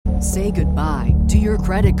Say goodbye to your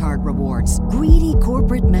credit card rewards. Greedy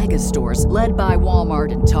corporate mega stores, led by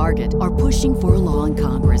Walmart and Target, are pushing for a law in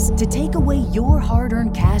Congress to take away your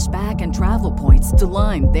hard-earned cash back and travel points to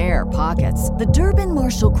line their pockets. The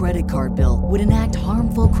Durbin-Marshall credit card bill would enact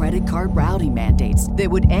harmful credit card routing mandates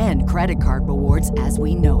that would end credit card rewards as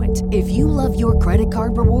we know it. If you love your credit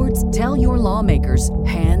card rewards, tell your lawmakers,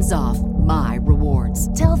 hands off my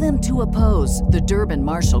rewards. Tell them to oppose the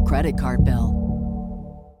Durbin-Marshall credit card bill.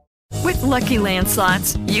 With Lucky Land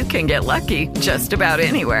Slots, you can get lucky just about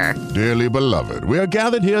anywhere. Dearly beloved, we are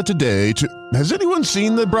gathered here today to... Has anyone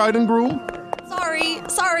seen the bride and groom?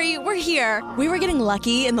 Sorry, we're here. We were getting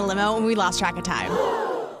lucky in the limo and we lost track of time.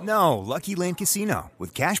 No, Lucky Land Casino,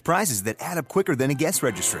 with cash prizes that add up quicker than a guest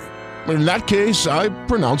registry. In that case, I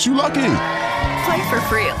pronounce you lucky. Play for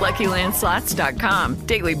free at LuckyLandSlots.com.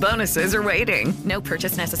 Daily bonuses are waiting. No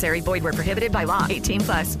purchase necessary. Void where prohibited by law.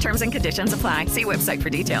 18+. Terms and conditions apply. See website for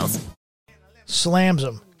details. Slams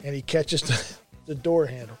him, and he catches the door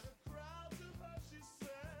handle.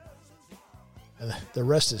 And the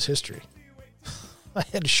rest is history. I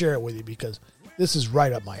had to share it with you because this is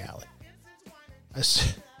right up my alley. I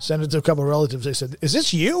sent it to a couple of relatives. They said, "Is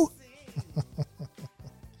this you?"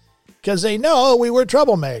 Because they know we were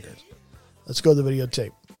troublemakers. Let's go to the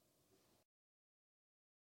videotape.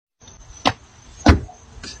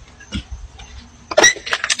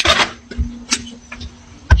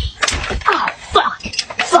 Oh, fuck.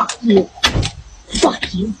 Fuck you.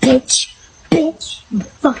 Fuck you, bitch. Bitch. You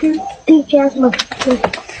fucker. Bitch ass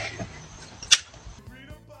motherfucker.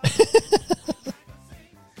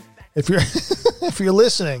 If you're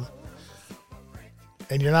listening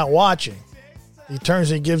and you're not watching, he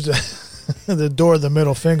turns and gives the door the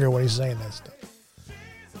middle finger when he's saying that stuff.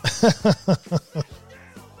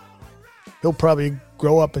 He'll probably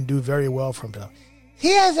grow up and do very well for himself.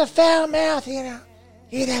 He has a foul mouth, you know.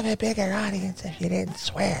 You'd have a bigger audience if you didn't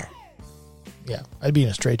swear. Yeah, I'd be in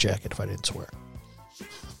a straitjacket if I didn't swear.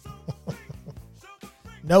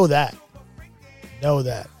 Know that.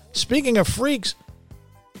 Speaking of freaks,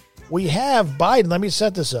 we have Biden. Let me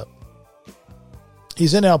set this up.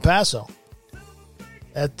 He's in El Paso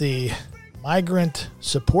at the Migrant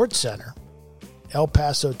Support Center, El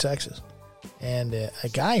Paso, Texas. And a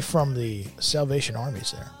guy from the Salvation Army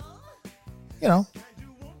is there. You know,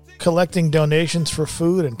 collecting donations for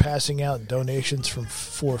food and passing out donations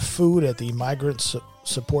for food at the Migrant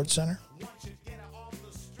Support Center.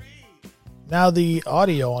 Now the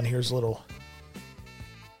audio on here is a little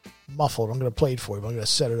muffled. I'm going to play it for you, but I'm going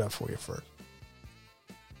to set it up for you first.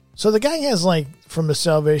 So the guy has, like, from the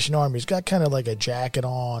Salvation Army, he's got kind of like a jacket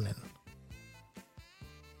on and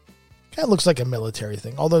kind of looks like a military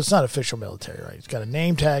thing, although it's not official military, right? He's got a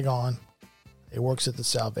name tag on. He works at the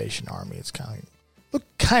Salvation Army. It's kind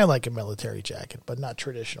of like a military jacket, but not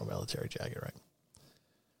traditional military jacket, right?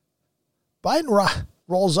 Biden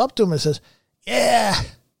rolls up to him and says, yeah.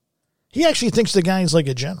 He actually thinks the guy's like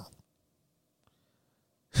a general.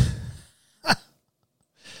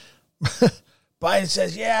 Biden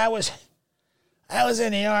says, yeah, I was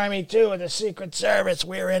in the Army too with the Secret Service.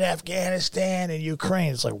 We were in Afghanistan and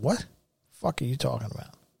Ukraine. It's like, what the fuck are you talking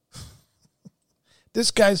about? This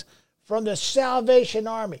guy's from the Salvation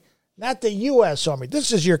Army, not the U.S. Army.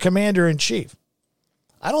 This is your commander-in-chief.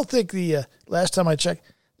 I don't think last time I checked,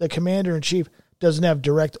 the commander-in-chief doesn't have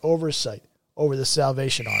direct oversight over the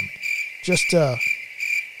Salvation Army.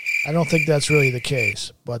 I don't think that's really the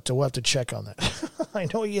case, but we'll have to check on that. I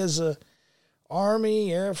know he has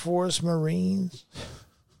Army, Air Force, Marines,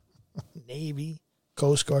 Navy,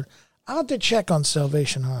 Coast Guard. I'll have to check on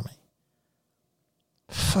Salvation Army.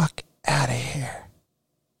 Fuck out of here.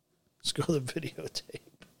 Let's go to the videotape.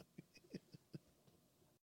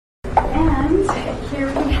 And here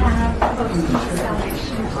we have folks from the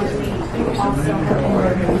Salvation Army. You also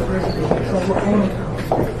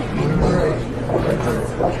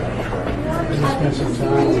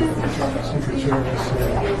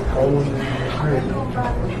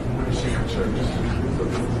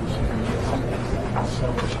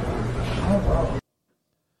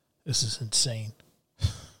This is insane.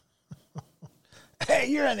 Hey,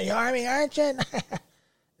 you're in the Army, aren't you?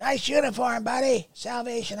 Nice uniform, buddy.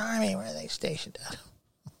 Salvation Army. Where are they stationed at?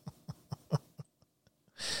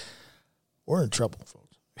 We're in trouble,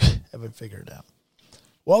 folks. Haven't figured it out.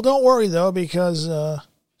 Well, don't worry, though, because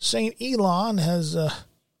St. Elon has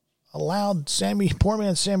allowed poor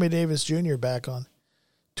man Sammy Davis Jr. back on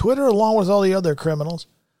Twitter, along with all the other criminals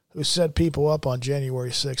who set people up on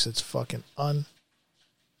January 6th. It's fucking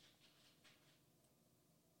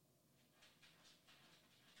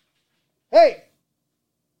Hey!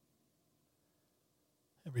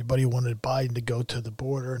 Everybody wanted Biden to go to the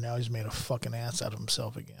border. Now he's made a fucking ass out of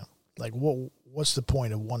himself again. Like, what's the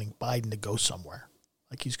point of wanting Biden to go somewhere?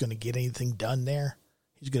 Like, he's going to get anything done there?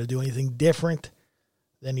 He's going to do anything different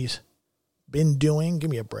than he's been doing? Give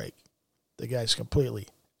me a break. The guy's completely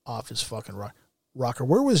off his fucking rocker.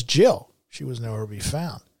 Where was Jill? She was nowhere to be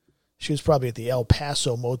found. She was probably at the El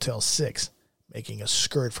Paso Motel 6 making a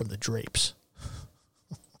skirt from the drapes.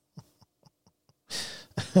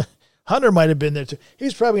 Hunter might have been there too. He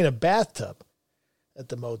was probably in a bathtub at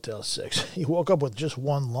the Motel 6. He woke up with just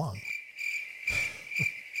one lung.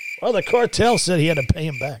 Well, the cartel said he had to pay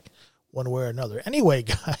him back one way or another. Anyway,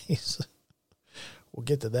 guys, we'll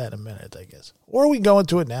get to that in a minute, I guess. Or we go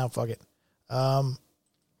into it now. Fuck it. I'll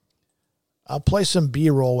play some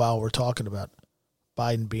B-roll while we're talking about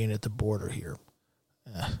Biden being at the border here.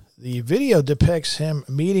 The video depicts him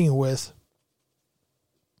meeting with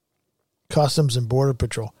Customs and Border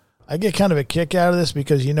Patrol. I get kind of a kick out of this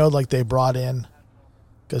because, like they brought in,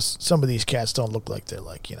 because some of these cats don't look like they're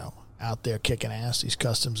out there kicking ass, these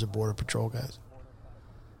Customs and Border Patrol guys.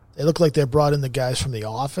 They look like they brought in the guys from The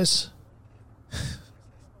Office.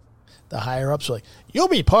 The higher-ups are like, you'll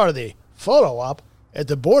be part of the photo op at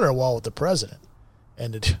the border wall with the president.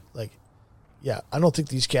 And I don't think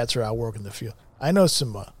these cats are out working the field. I know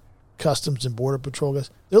some Customs and Border Patrol guys.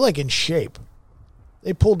 They're like in shape.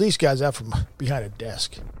 They pulled these guys out from behind a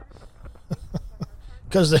desk.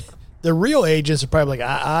 Because the real agents are probably like,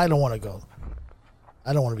 I don't want to go.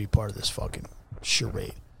 I don't want to be part of this fucking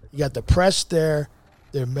charade. You got the press there.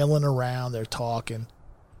 They're milling around. They're talking.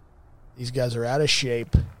 These guys are out of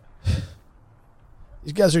shape.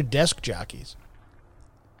 These guys are desk jockeys.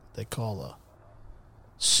 They call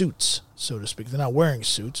suits, so to speak. They're not wearing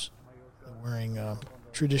suits. They're wearing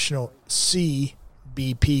traditional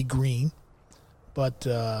CBP green. But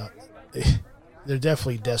they're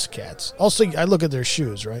definitely desk cats. Also, I look at their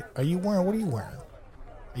shoes, right? What are you wearing?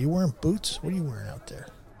 Are you wearing boots? What are you wearing out there?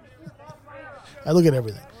 I look at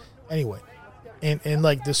everything. Anyway, and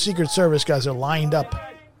like the Secret Service guys are lined up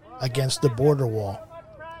against the border wall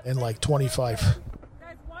in like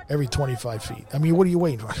every 25 feet. I mean, what are you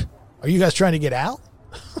waiting for? Are you guys trying to get out?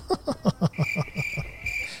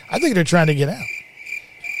 I think they're trying to get out.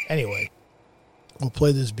 Anyway, we'll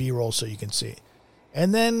play this B-roll so you can see it.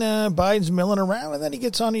 And then Biden's milling around, and then he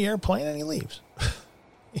gets on the airplane and he leaves.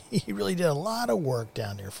 He really did a lot of work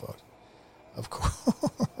down there, folks. Of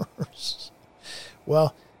course.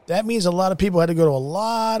 Well, that means a lot of people had to go to a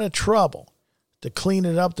lot of trouble to clean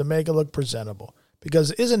it up, to make it look presentable.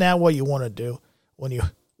 Because isn't that what you want to do when you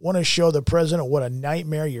want to show the president what a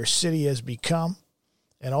nightmare your city has become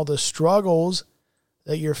and all the struggles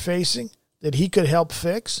that you're facing that he could help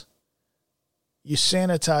fix? You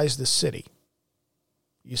sanitize the city.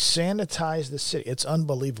 You sanitize the city. It's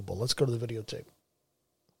unbelievable. Let's go to the videotape.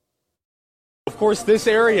 Of course, this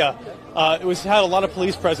area had a lot of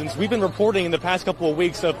police presence. We've been reporting in the past couple of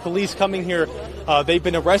weeks of police coming here. They've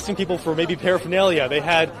been arresting people for maybe paraphernalia. They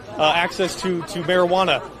had access to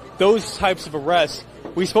marijuana, those types of arrests.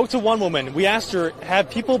 We spoke to one woman. We asked her,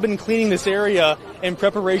 have people been cleaning this area in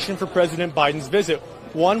preparation for President Biden's visit?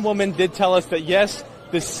 One woman did tell us that, yes,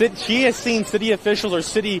 she has seen city officials or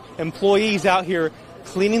city employees out here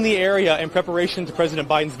cleaning the area in preparation to President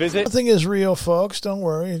Biden's visit. Nothing is real, folks. Don't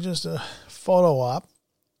worry. It's just a photo op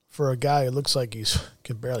for a guy who looks like he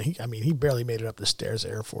barely made it up the stairs at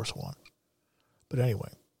Air Force One. But anyway,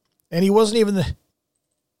 and he wasn't even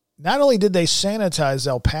not only did they sanitize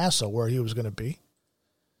El Paso where he was going to be,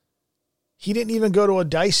 he didn't even go to a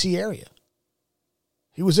dicey area.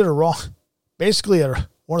 He was at basically at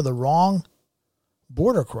one of the wrong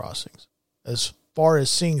border crossings as far as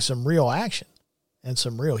seeing some real action and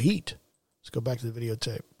some real heat. Let's go back to the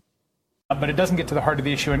videotape. But it doesn't get to the heart of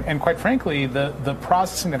the issue. And quite frankly, the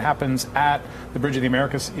processing that happens at the Bridge of the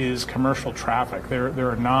Americas is commercial traffic. There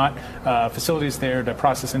are not facilities there to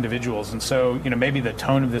process individuals. And so, maybe the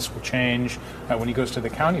tone of this will change when he goes to the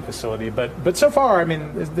county facility. But so far, I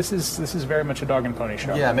mean, this is very much a dog and pony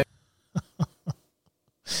show. Yeah.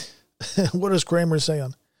 What does Kramer say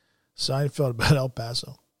on Seinfeld about El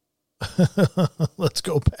Paso? Let's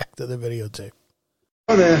go back to the videotape.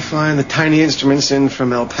 They're flying the tiny instruments in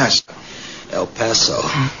from El Paso. El Paso.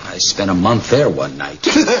 I spent a month there one night.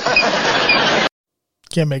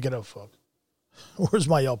 Can't make it up, folks. Where's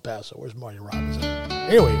my El Paso? Where's Marty Robbins?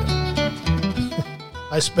 Here we go.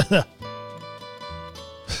 I spent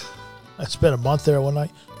a month there one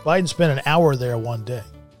night. Biden spent an hour there one day.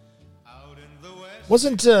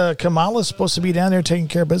 Wasn't Kamala supposed to be down there taking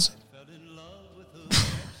care of business?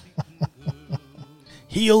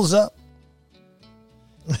 Heels up.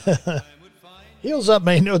 Heels up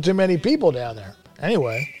may know too many people down there.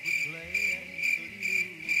 Anyway.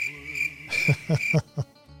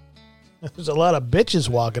 There's a lot of bitches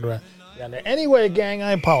walking around down there. Anyway, gang,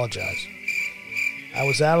 I apologize. I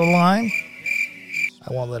was out of line.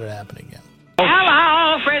 I won't let it happen again.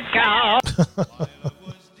 Hello, Frisco.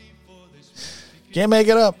 Can't make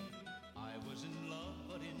it up.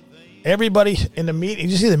 Everybody in the media,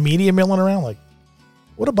 you see the media milling around? Like,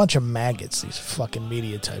 what a bunch of maggots these fucking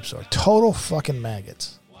media types are. Total fucking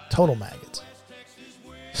maggots. Total maggots.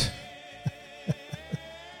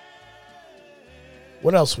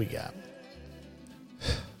 What else we got?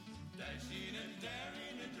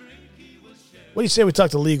 What do you say we talk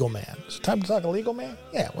to Legal Man? Is it time to talk to Legal Man?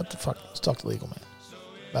 Yeah, what the fuck? Let's talk to Legal Man.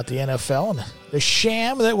 About the NFL and the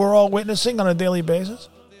sham that we're all witnessing on a daily basis.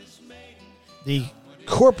 The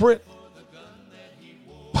corporate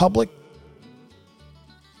public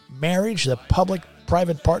marriage, the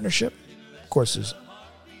public-private partnership. Of course,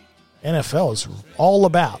 NFL is all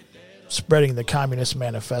about spreading the Communist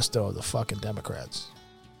Manifesto of the fucking Democrats.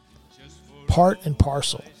 Part and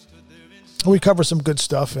parcel. We cover some good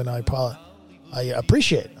stuff, and I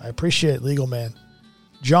appreciate Legal Man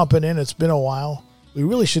jumping in. It's been a while. We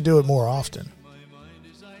really should do it more often.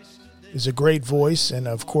 He's a great voice, and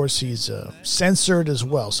of course he's censored as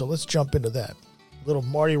well. So let's jump into that. Little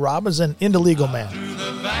Marty Robbins and into Legal Man. Through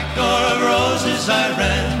the back door of roses I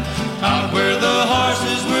ran, out where the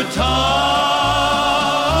horses were tied.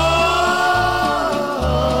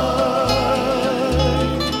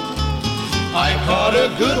 I caught a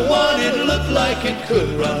good one, it looked like it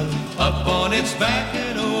could run, up on its back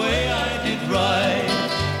and away I did ride,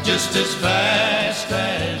 just as fast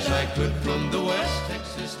as I could from the West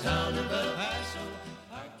Texas town of El Paso.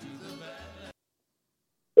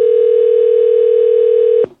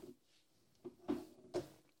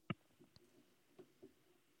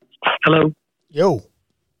 Hello. Yo.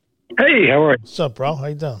 Hey, how are you? What's up, bro? How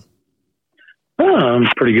you doing? Oh, I'm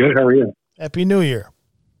pretty good. How are you? Happy New Year.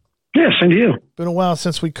 Yeah, same to you. Been a while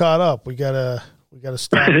since we caught up. We gotta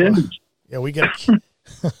stop. Yeah, we gotta.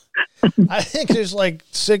 I think there's like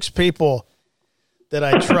 6 people that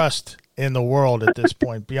I trust in the world at this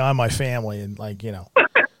point, beyond my family, and like, you know,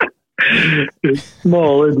 it's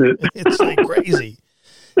small, isn't it? It's like crazy.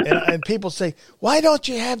 And people say, why don't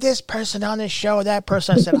you have this person on this show or that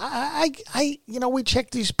person? I said, I we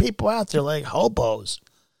check these people out. They're like hobos.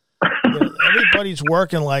 You know, everybody's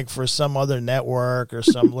working like for some other network or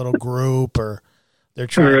some little group, or they're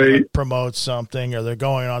trying to like, promote something, or they're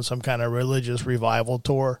going on some kind of religious revival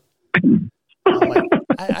tour. I'm like,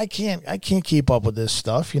 I can't keep up with this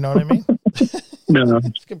stuff. You know what I mean? No,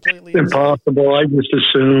 it's completely impossible. I just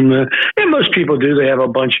assume that, and most people do. They have a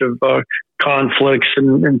bunch of conflicts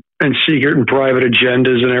and secret and private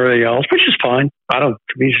agendas and everything else, which is fine. To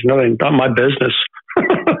me, it's nothing, not my business.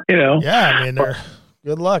 You know? Yeah, I mean,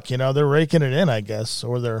 good luck. You know, they're raking it in, I guess,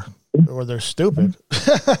 or they're stupid.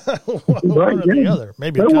 One or the other.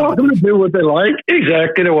 Maybe they're welcome to do what they like.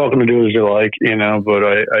 Exactly, they're welcome to do as they like. You know, but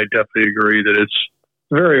I definitely agree that it's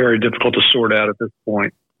very, very difficult to sort out at this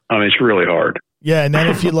point. I mean, it's really hard. Yeah, and then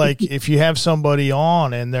if you have somebody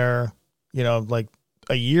on and they're, you know, like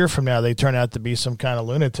a year from now they turn out to be some kind of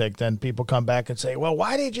lunatic, then people come back and say, well,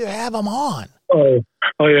 why did you have them on? Oh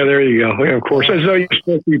yeah, there you go. Yeah, of course. As though you're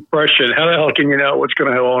supposed to be prescient. How the hell can you know what's going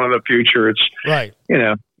to go on in the future? It's right. You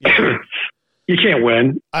know, you can't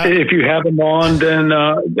win. If you have them on, then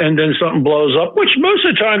and then something blows up, which most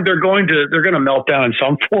of the time they're going to melt down in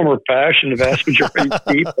some form or fashion. The vast majority of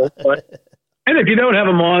people. And if you don't have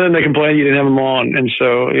them on, then they complain you didn't have them on, and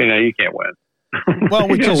so you can't win. Well,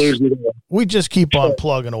 we just keep on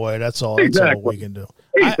plugging away. That's all. That's all we can do.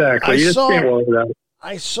 Exactly. You just can't worry about it.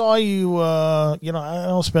 I saw you. I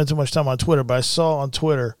don't spend too much time on Twitter, but I saw on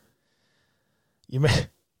Twitter you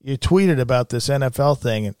tweeted about this NFL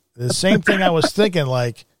thing, and the same thing I was thinking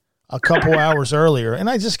like a couple hours earlier,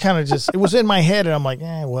 and I just kind of it was in my head, and I'm like,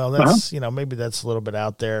 well, that's maybe that's a little bit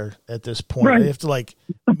out there at this point. Right. You have to like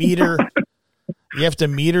meter. You have to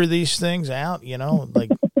meter these things out, like.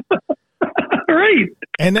 Right.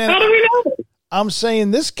 And then how do we know? I'm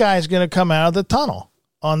saying this guy's going to come out of the tunnel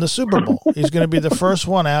on the Super Bowl. He's going to be the first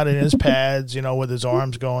one out in his pads, with his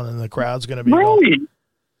arms going, and the crowd's going to be going.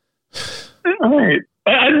 Right.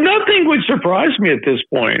 Nothing would surprise me at this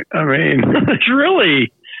point. I mean, it's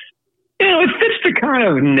really, it fits the kind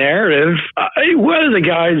of narrative. Whether the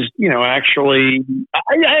guys, actually,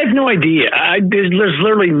 I have no idea. There's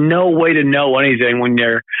literally no way to know anything when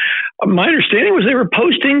they're. My understanding was they were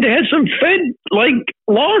posting. They had some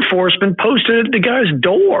law enforcement posted at the guy's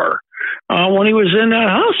door when he was in that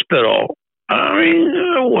hospital. I mean,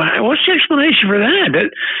 what's the explanation for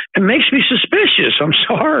that? It makes me suspicious. I'm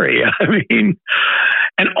sorry. I mean,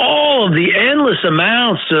 and all of the endless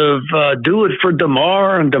amounts of do it for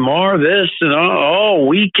DeMar and DeMar this and all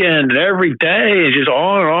weekend and every day and just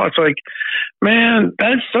on and on. It's like, man,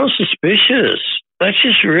 that's so suspicious. That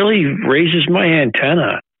just really raises my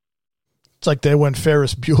antenna. It's like they went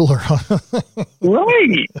Ferris Bueller on.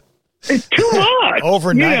 Right. It's too much.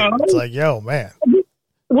 Overnight. You know? It's like, yo, man.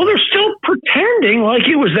 Well, they're still pretending like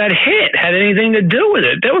it was that hit had anything to do with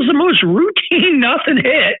it. That was the most routine nothing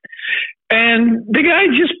hit. And the guy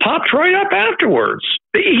just popped right up afterwards.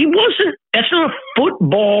 That's not a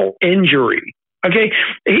football injury. Okay.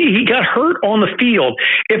 He got hurt on the field.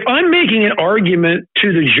 If I'm making an argument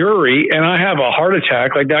to the jury and I have a heart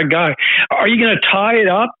attack like that guy, are you going to tie it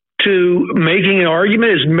up to making an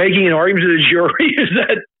argument? Is making an argument to the jury?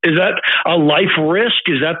 Is that a life risk?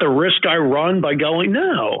 Is that the risk I run by going?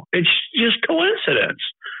 No, it's just coincidence.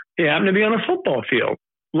 You happen to be on a football field.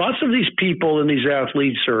 Lots of these people and these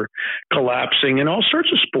athletes are collapsing in all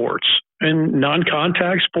sorts of sports and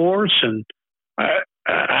non-contact sports. And I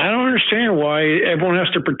don't understand why everyone has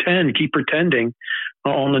to keep pretending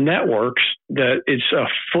on the networks that it's a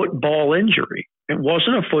football injury. It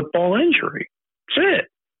wasn't a football injury. That's it.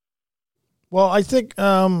 Well, I think,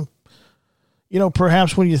 perhaps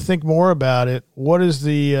when you think more about it, what is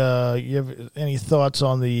you have any thoughts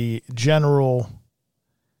on the general,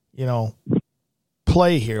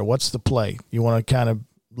 play here? What's the play? You want to kind of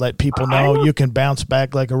let people know you can bounce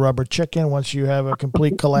back like a rubber chicken once you have a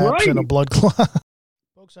complete collapse and a blood clot?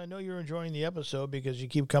 Folks, I know you're enjoying the episode because you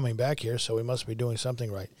keep coming back here, so we must be doing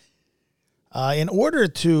something right. In order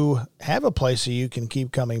to have a place that you can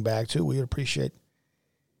keep coming back to, we would appreciate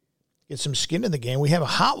get some skin in the game. We have a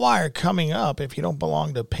Hotwire coming up. If you don't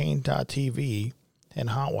belong to Pain.tv and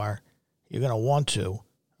Hotwire, you're going to want to.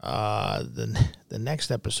 The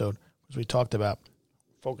next episode, as we talked about,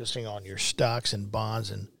 focusing on your stocks and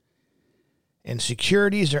bonds and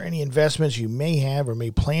securities or any investments you may have or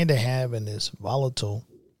may plan to have in this volatile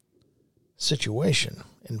situation,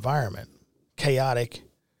 environment, chaotic,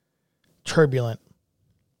 turbulent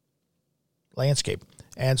landscape.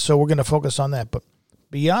 And so we're going to focus on that. But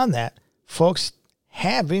beyond that, folks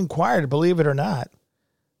have inquired, believe it or not,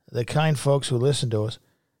 the kind folks who listen to us,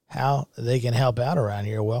 how they can help out around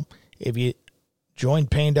here. Well, if you join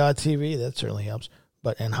Pain.tv, that certainly helps.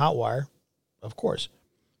 But in Hotwire, of course.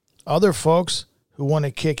 Other folks who want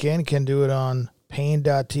to kick in can do it on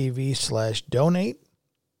Pain.tv/donate.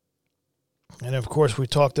 And, of course, we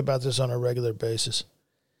talked about this on a regular basis.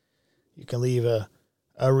 You can leave a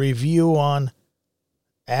review on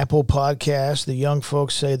Apple Podcasts. The young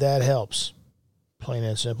folks say that helps. Plain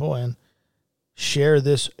and simple. And share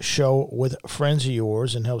this show with friends of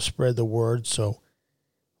yours and help spread the word so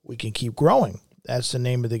we can keep growing. That's the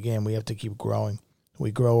name of the game. We have to keep growing.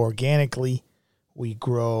 We grow organically. We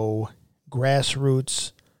grow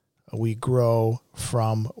grassroots. We grow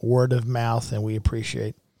from word of mouth, and we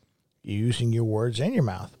appreciate you using your words and your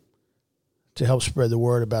mouth to help spread the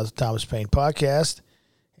word about the Thomas Paine podcast.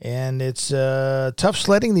 And it's tough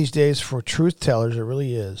sledding these days for truth tellers. It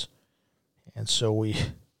really is. And so we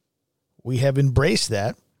have embraced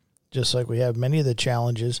that, just like we have many of the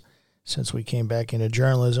challenges since we came back into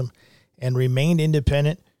journalism and remained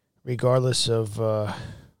independent regardless of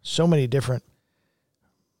so many different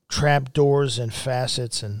trapdoors and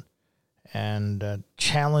facets and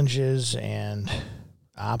challenges and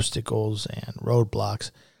obstacles and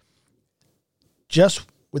roadblocks. Just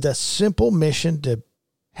with a simple mission to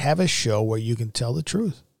have a show where you can tell the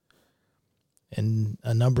truth. And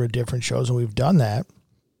a number of different shows, and we've done that.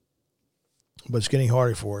 But it's getting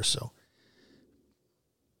harder for us, so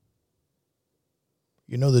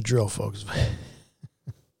you know the drill, folks.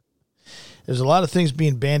 There's a lot of things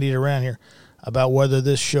being bandied around here about whether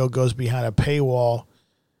this show goes behind a paywall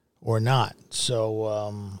or not.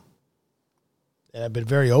 So, and I've been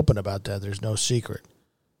very open about that. There's no secret.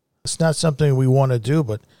 It's not something we want to do,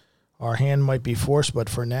 but our hand might be forced. But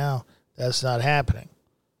for now, that's not happening.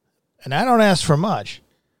 And I don't ask for much,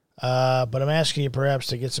 but I'm asking you perhaps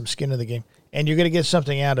to get some skin in the game. And you're going to get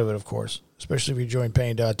something out of it, of course, especially if you join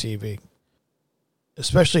Pain.tv.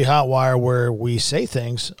 Especially Hotwire, where we say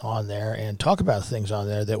things on there and talk about things on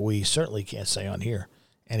there that we certainly can't say on here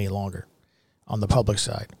any longer on the public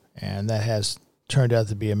side. And that has turned out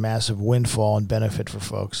to be a massive windfall and benefit for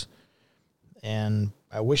folks. And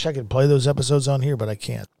I wish I could play those episodes on here, but I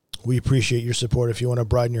can't. We appreciate your support. If you want to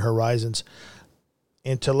broaden your horizons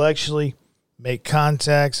intellectually, make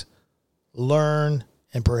contacts, learn,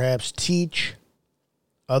 and perhaps teach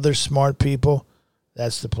other smart people,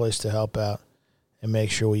 that's the place to help out and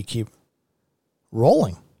make sure we keep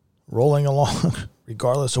rolling along,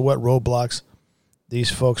 regardless of what roadblocks these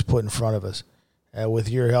folks put in front of us. With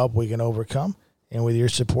your help, we can overcome, and with your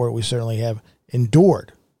support, we certainly have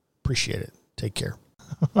endured. Appreciate it. Take care.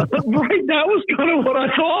 Right, that was kind of what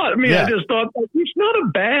I thought. I mean, I just thought it's not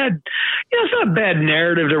a bad, it's not a bad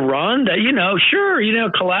narrative to run. That sure,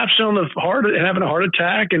 collapsing on the heart, having a heart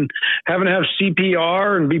attack, and having to have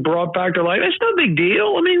CPR and be brought back to life. That's no big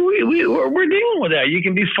deal. I mean, we're dealing with that. You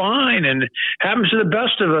can be fine, and it happens to the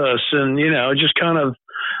best of us, and just kind of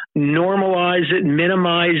normalize it,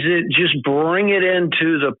 minimize it, just bring it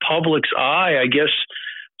into the public's eye, I guess.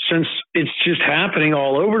 Since it's just happening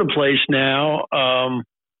all over the place now, I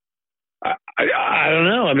don't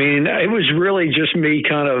know. I mean, it was really just me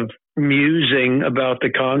kind of musing about the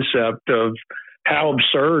concept of how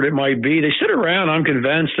absurd it might be. They sit around, I'm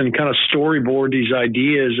convinced, and kind of storyboard these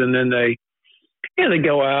ideas, and then they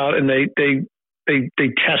go out and they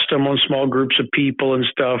test them on small groups of people and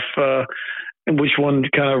stuff, and which one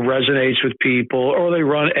kind of resonates with people, or they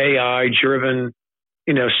run AI-driven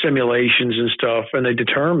simulations and stuff, and they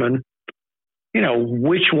determine,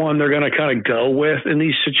 which one they're going to kind of go with in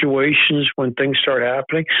these situations when things start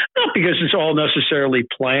happening. Not because it's all necessarily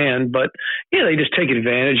planned, but, they just take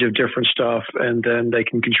advantage of different stuff, and then they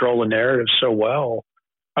can control the narrative so well.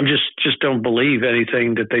 I'm just don't believe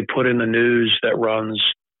anything that they put in the news that runs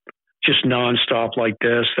just nonstop like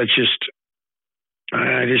this.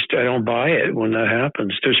 I don't buy it when that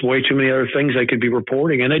happens. There's way too many other things they could be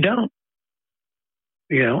reporting, and they don't.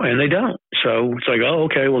 And they don't. So it's like, oh,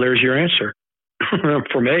 okay, well, there's your answer.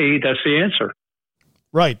 For me, that's the answer.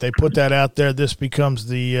 Right. They put that out there. This becomes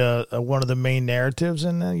the one of the main narratives,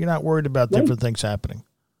 and you're not worried about different things happening.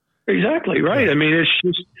 Exactly, right. I mean,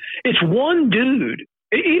 it's one dude.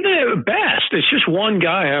 Even at best, it's just one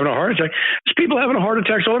guy having a heart attack. There's people having a heart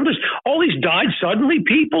attack all over this. All these died suddenly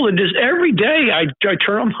people, and just every day I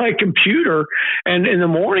turn on my computer, and in the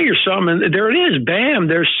morning or something, and there it is. Bam!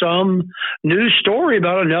 There's some news story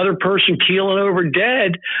about another person keeling over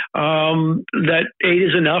dead. That 8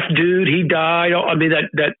 is enough, dude. He died. I mean,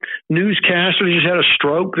 that newscaster just had a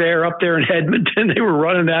stroke up there in Edmonton. They were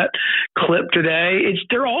running that clip today.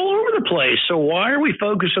 They're all over the place. So why are we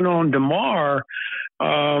focusing on DeMar?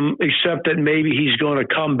 Except that maybe he's going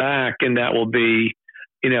to come back, and that will be,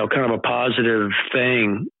 kind of a positive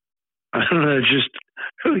thing. I don't know.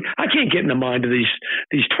 I can't get in the mind of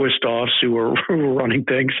these twist offs who are running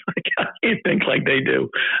things. I can't think like they do.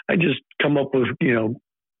 I just come up with,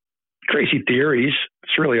 crazy theories.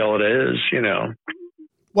 It's really all it is,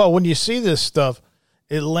 Well, when you see this stuff,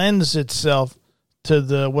 it lends itself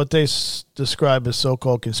to what they describe as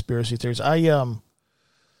so-called conspiracy theories. I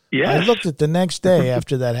looked at the next day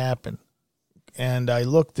after that happened, and I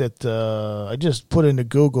looked at, I just put into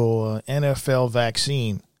Google NFL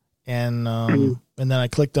vaccine, and then I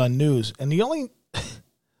clicked on news, and the only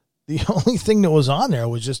thing that was on there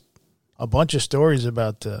was just a bunch of stories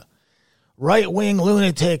about right-wing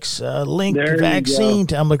lunatics linked vaccine.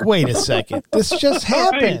 I'm like, wait a second, this just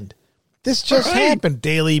happened. This just happened.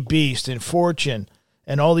 Daily Beast and Fortune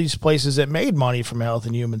and all these places that made money from Health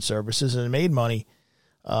and Human Services and made money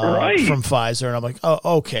from Pfizer, and I'm like, oh,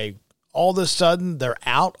 okay. All of a sudden, they're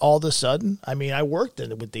out. All of a sudden, I mean, I worked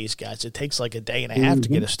with these guys. It takes like a day and a half to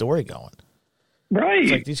get a story going. Right.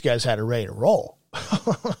 It's like these guys had it ready to roll.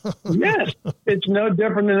 Yes, it's no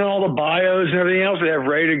different than all the bios and everything else they have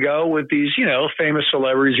ready to go with these, famous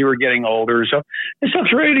celebrities who are getting older. So this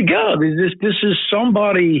stuff's ready to go. This is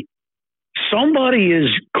somebody is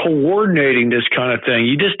coordinating this kind of thing.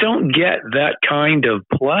 You just don't get that kind of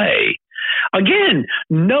play. Again,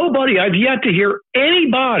 I've yet to hear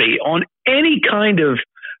anybody on any kind of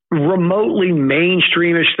remotely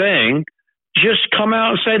mainstreamish thing just come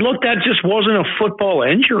out and say, look, that just wasn't a football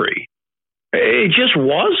injury. It just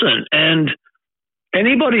wasn't. And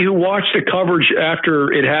anybody who watched the coverage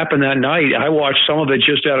after it happened that night, I watched some of it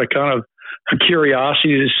just out of kind of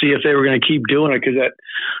curiosity to see if they were going to keep doing it, because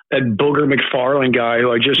that Booger McFarland guy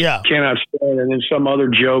who I just cannot stand, and then some other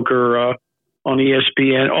joker on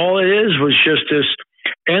ESPN. All it was just this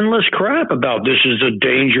endless crap about this is the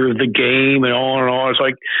danger of the game and on and on. It's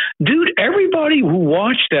like, dude, everybody who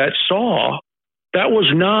watched that saw that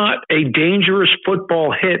was not a dangerous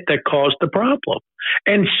football hit that caused the problem.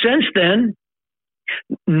 And since then,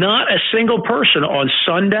 not a single person on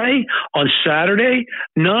Sunday, on Saturday,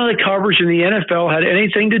 none of the coverage in the NFL had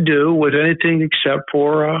anything to do with anything except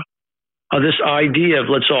for this idea of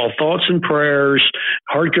let's all thoughts and prayers,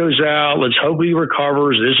 heart goes out, let's hope he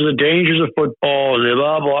recovers, this is the dangers of football,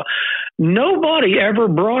 blah, blah. Nobody ever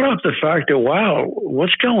brought up the fact that, wow,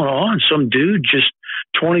 what's going on? Some dude just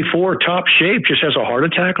 24, top shape, just has a heart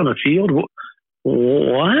attack on the field.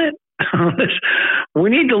 what? We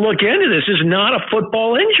need to look into this. This is not a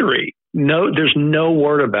football injury. No, there's no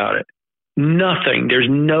word about it. Nothing. There's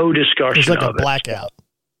no discussion. It's like of a blackout.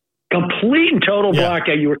 Complete and total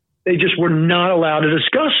blackout. They just were not allowed to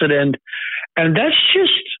discuss it, and that's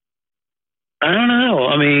just, I don't know.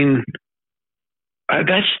 I mean,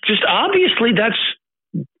 that's just obviously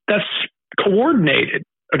that's coordinated.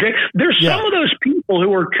 Okay, there's some of those people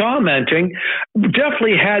who are commenting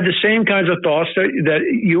definitely had the same kinds of thoughts that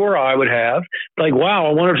you or I would have. Like, wow,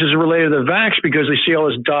 I wonder if this is related to the vax because they see all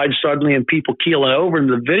this died suddenly and people keeling over and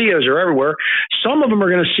the videos are everywhere. Some of them are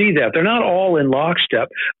going to see that. They're not all in lockstep,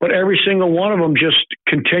 but every single one of them just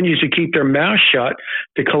continues to keep their mouth shut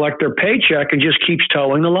to collect their paycheck and just keeps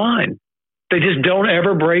towing the line. They just don't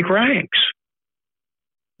ever break ranks.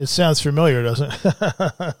 It sounds familiar, doesn't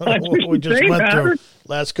it? We just went through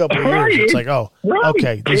last couple of years. It's like,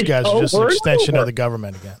 okay, these guys are just an extension of the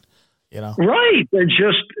government again. You know, right? They're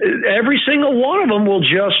just every single one of them will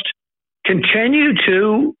just continue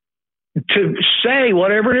to say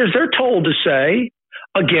whatever it is they're told to say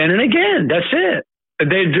again and again. That's it.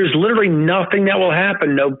 There's literally nothing that will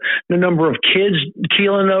happen. No number of kids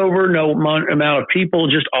keeling over, no amount of people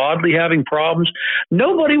just oddly having problems.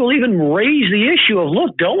 Nobody will even raise the issue of,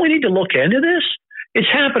 look, don't we need to look into this? It's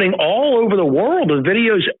happening all over the world. The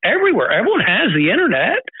videos everywhere. Everyone has the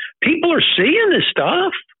internet. People are seeing this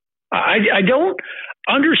stuff. I don't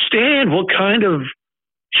understand what kind of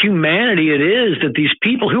humanity it is that these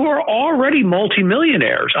people who are already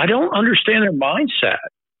multimillionaires, I don't understand their mindset.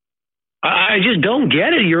 I just don't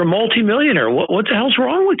get it. You're a multimillionaire. What the hell's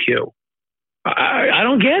wrong with you? I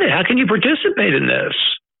don't get it. How can you participate in this?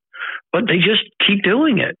 But they just keep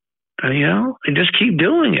doing it. You know, they just keep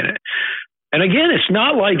doing it. And again, it's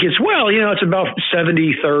not like it's about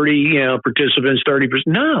 70-30, participants, 30%.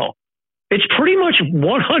 No, it's pretty much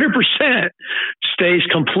 100% stays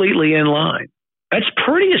completely in line. That's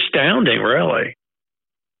pretty astounding, really.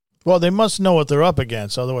 Well, they must know what they're up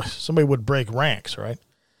against. Otherwise, somebody would break ranks, right?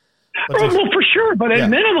 Well, for sure, but at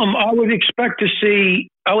minimum, I would expect to see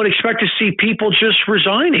people just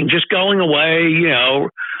resigning, just going away.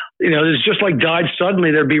 It's just like died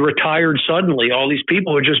suddenly. They'd be retired suddenly. All these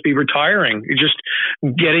people would just be retiring, just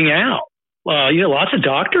getting out. Lots of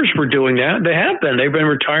doctors were doing that. They have been. They've been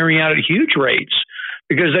retiring out at huge rates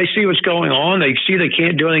because they see what's going on. They see they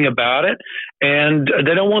can't do anything about it, and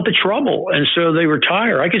they don't want the trouble, and so they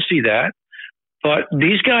retire. I can see that, but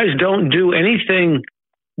these guys don't do anything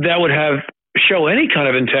that would show any kind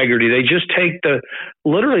of integrity. They just take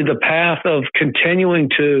literally the path of continuing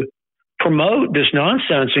to promote this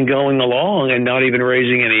nonsense and going along and not even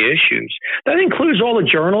raising any issues. That includes all the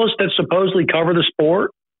journalists that supposedly cover the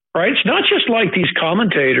sport, right? It's not just like these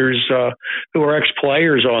commentators who are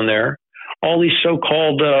ex-players on there, all these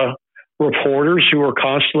so-called reporters who are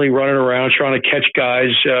constantly running around trying to catch guys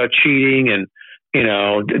cheating and,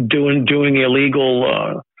 doing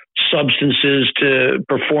illegal substances to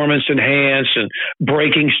performance enhance and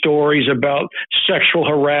breaking stories about sexual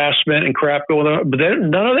harassment and crap going on. But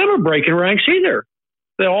none of them are breaking ranks either.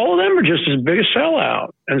 All of them are just as big a sellout.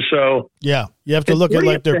 And so, yeah, you have to look at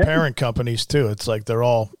like their parent companies too. It's like they're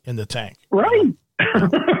all in the tank. Right.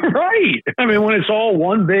 Right. I mean, when it's all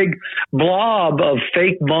one big blob of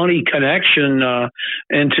fake money connection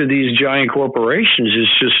into these giant corporations,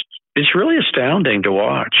 it's really astounding to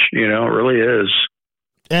watch. It really is.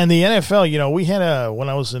 And the NFL, we had when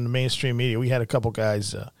I was in the mainstream media, we had a couple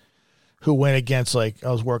guys who went against, like,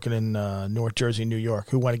 I was working in North Jersey, New York,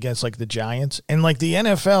 who went against, like, the Giants. And, like, the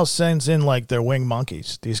NFL sends in, like, their wing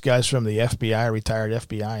monkeys, these guys from the FBI, retired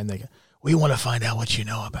FBI, and they go, we want to find out what you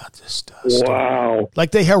know about this stuff. Wow.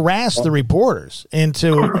 Like, they harass the reporters and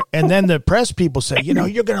then the press people say,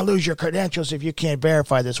 you're going to lose your credentials if you can't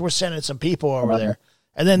verify this. We're sending some people over there.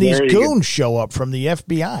 And then these goons show up from the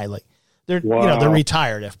FBI, like, they're they're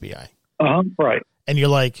retired FBI. Right. And you're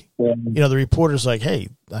like, the reporter's like, hey,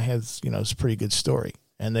 I have, it's a pretty good story.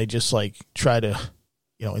 And they just like try to,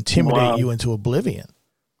 intimidate you into oblivion.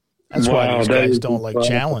 That's why these guys don't like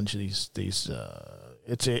challenge these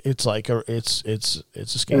it's a scam.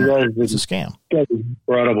 It's a scam. That's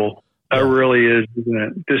incredible. That really is, isn't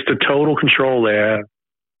it? Just the total control they have.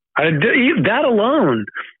 That alone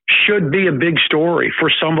should be a big story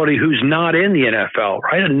for somebody who's not in the NFL,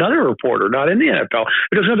 right? Another reporter not in the NFL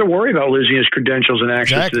who doesn't have to worry about losing his credentials and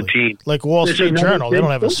access to the team. Like Wall Street Journal, they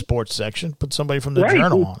don't have a sports section. Put somebody from the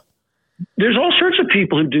Journal on. there's all sorts of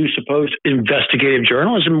people who do supposed investigative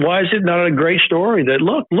journalism. Why is it not a great story that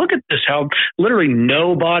look at this, how literally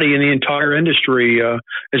nobody in the entire industry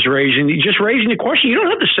is raising the question. You don't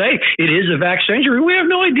have to say it is a vaccine injury. We have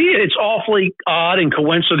no idea. It's awfully odd and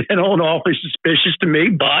coincidental and awfully suspicious to me,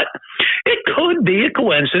 but it could be a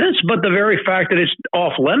coincidence. But the very fact that it's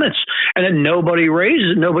off limits and that nobody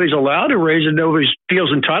raises it, nobody's allowed to raise it, nobody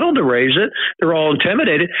feels entitled to raise it, they're all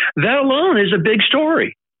intimidated, that alone is a big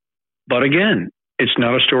story. But again, it's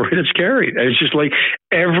not a story that's carried. It's just like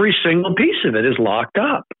every single piece of it is locked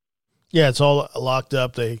up. Yeah, it's all locked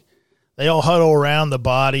up. They all huddle around the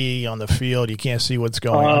body on the field. You can't see what's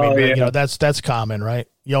going on. I mean, you know, that's common, right?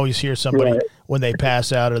 You always hear somebody when they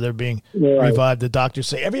pass out or they're being revived. The doctors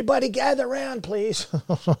say, "Everybody gather around, please."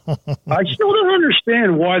 I still don't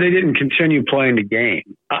understand why they didn't continue playing the game.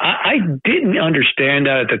 I didn't understand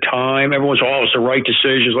that at the time. Everyone's, it's the right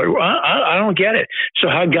decision. Like, I don't get it. So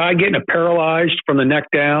how a guy getting paralyzed from the neck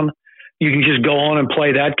down, you can just go on and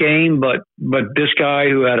play that game, but this guy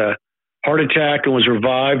who had a heart attack and was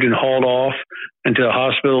revived and hauled off into the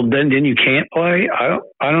hospital, then you can't play? I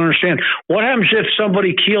don't understand. What happens if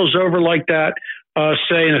somebody keels over like that,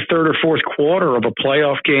 say in the third or fourth quarter of a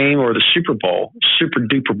playoff game or the Super Bowl, Super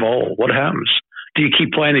Duper Bowl? What happens? Do you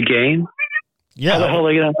keep playing the game? Yeah. How the hell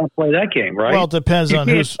are they going to play that game, right? Well, it depends on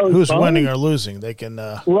who's winning or losing. They can.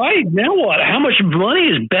 Right. Now what? How much money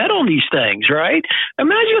is bet on these things, right?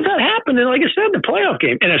 Imagine if that happened in, like I said, the playoff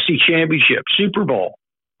game, NFC Championship, Super Bowl.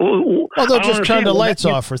 Well, they'll just turn the lights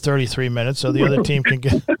off for 33 minutes so the other team can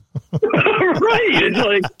get. Right. It's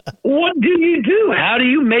like, what do you do? How do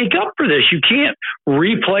you make up for this? You can't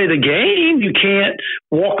replay the game. You can't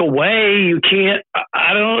walk away. You can't.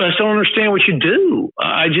 I just don't understand what you do.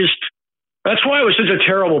 That's why it was such a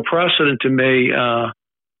terrible precedent to me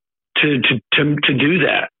to do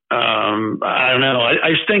that. I don't know.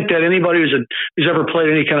 I just think that anybody who's ever played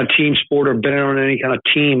any kind of team sport or been on any kind of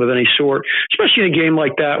team of any sort, especially in a game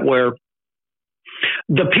like that where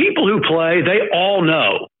the people who play, they all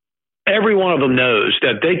know, every one of them knows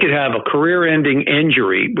that they could have a career-ending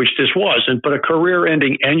injury, which this wasn't, but a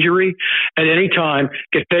career-ending injury at any time,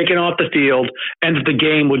 get taken off the field, and the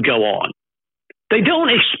game would go on. They don't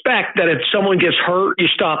expect that if someone gets hurt, you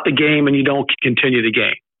stop the game and you don't continue the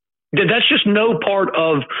game. That's just no part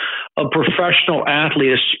of a professional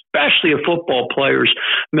athlete, especially a football player's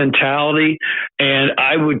mentality. And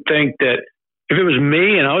I would think that if it was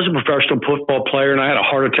me and I was a professional football player and I had a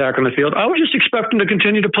heart attack on the field, I would just expect them to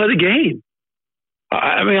continue to play the game.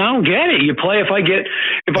 I mean, I don't get it. You play if I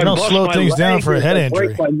bust slow my things leg, down for a head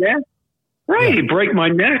injury. Right, you break my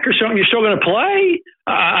neck or something, you're still going to play?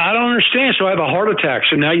 I don't understand. So I have a heart attack.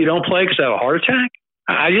 So now you don't play because I have a heart attack?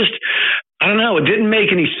 I don't know. It didn't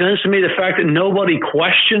make any sense to me. The fact that nobody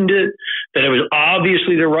questioned it, that it was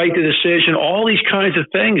obviously the right decision, all these kinds of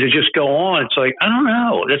things that just go on. It's like, I don't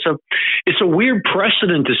know. It's a weird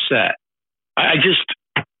precedent to set.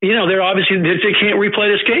 They're obviously, they can't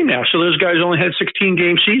replay this game now. So those guys only had a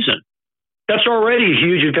 16-game season. That's already a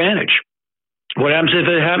huge advantage. What happens if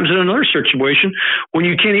it happens in another situation when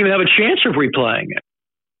you can't even have a chance of replaying it?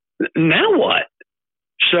 Now what?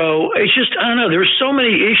 So it's just, I don't know. There's so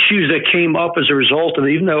many issues that came up as a result of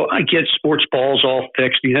it, even though I get sports ball's all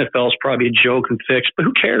fixed. The NFL is probably a joke and fixed, but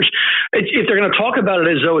who cares? If they're going to talk about it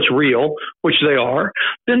as though it's real, which they are,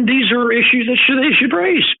 then these are issues that they should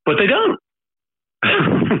raise, but they don't.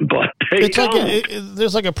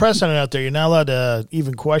 There's like a precedent out there. You're not allowed to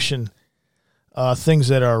even question things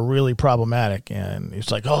that are really problematic, and it's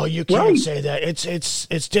like, oh, you can't say that.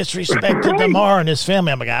 It's disrespect to DeMar and his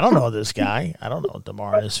family. I'm like, I don't know this guy. I don't know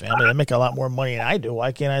DeMar and his family. They make a lot more money than I do.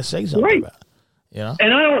 Why can't I say something about it? You know?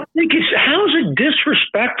 And I don't think how's it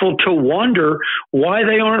disrespectful to wonder why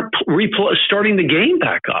they aren't starting the game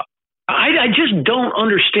back up? I just don't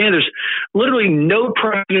understand. There's literally no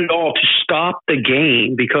precedent at all to stop the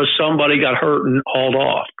game because somebody got hurt and hauled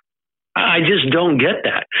off. I just don't get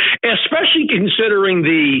that, especially considering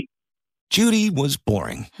Judy was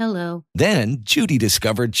boring. Hello. Then Judy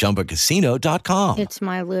discovered ChumbaCasino.com. It's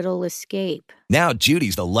my little escape. Now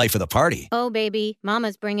Judy's the life of the party. Oh, baby,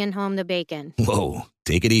 mama's bringing home the bacon. Whoa,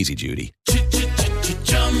 take it easy, Judy.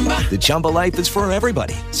 The Chumba life is for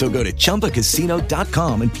everybody. So go to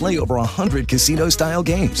ChumbaCasino.com and play over 100 casino-style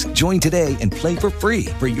games. Join today and play for free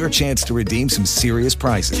for your chance to redeem some serious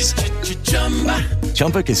prizes.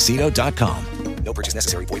 ChumbaCasino.com. No purchase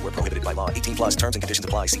necessary. Void where prohibited by law. 18+ terms and conditions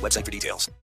apply. See website for details.